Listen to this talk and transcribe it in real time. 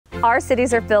Our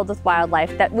cities are filled with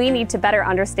wildlife that we need to better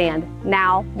understand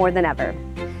now more than ever.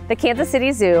 The Kansas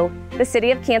City Zoo, the City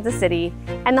of Kansas City,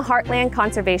 and the Heartland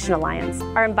Conservation Alliance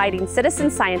are inviting citizen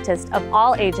scientists of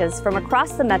all ages from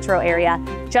across the metro area,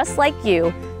 just like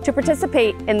you, to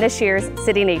participate in this year's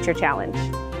City Nature Challenge.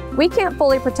 We can't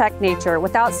fully protect nature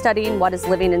without studying what is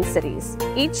living in cities.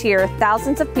 Each year,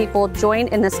 thousands of people join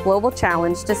in this global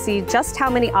challenge to see just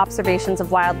how many observations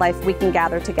of wildlife we can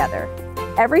gather together.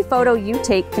 Every photo you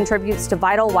take contributes to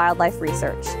vital wildlife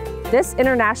research. This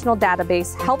international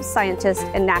database helps scientists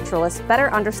and naturalists better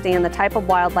understand the type of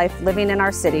wildlife living in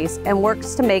our cities and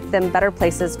works to make them better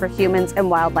places for humans and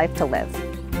wildlife to live.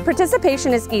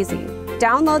 Participation is easy.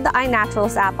 Download the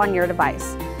iNaturalist app on your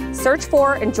device. Search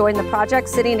for and join the Project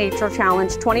City Nature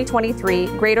Challenge 2023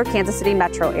 Greater Kansas City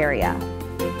Metro Area.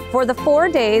 For the 4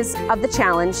 days of the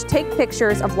challenge, take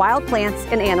pictures of wild plants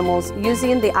and animals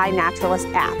using the iNaturalist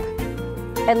app.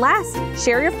 And last,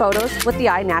 share your photos with the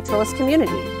iNaturalist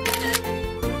community.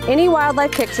 Any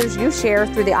wildlife pictures you share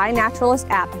through the iNaturalist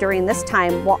app during this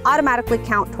time will automatically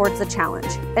count towards the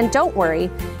challenge. And don't worry,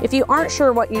 if you aren't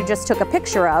sure what you just took a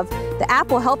picture of, the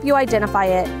app will help you identify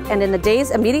it, and in the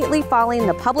days immediately following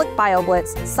the public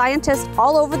BioBlitz, scientists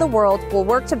all over the world will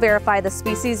work to verify the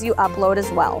species you upload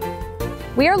as well.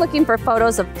 We are looking for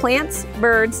photos of plants,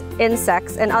 birds,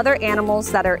 insects, and other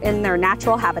animals that are in their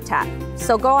natural habitat.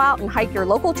 So go out and hike your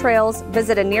local trails,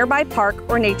 visit a nearby park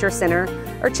or nature center,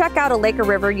 or check out a lake or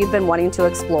river you've been wanting to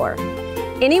explore.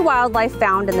 Any wildlife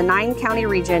found in the 9-county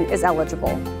region is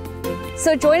eligible.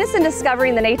 So join us in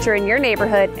discovering the nature in your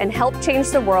neighborhood and help change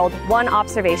the world one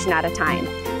observation at a time.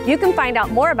 You can find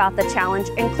out more about the challenge,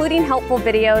 including helpful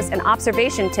videos and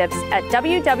observation tips at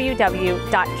www.kcmo.gov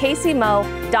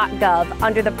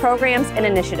under the Programs and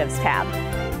Initiatives tab.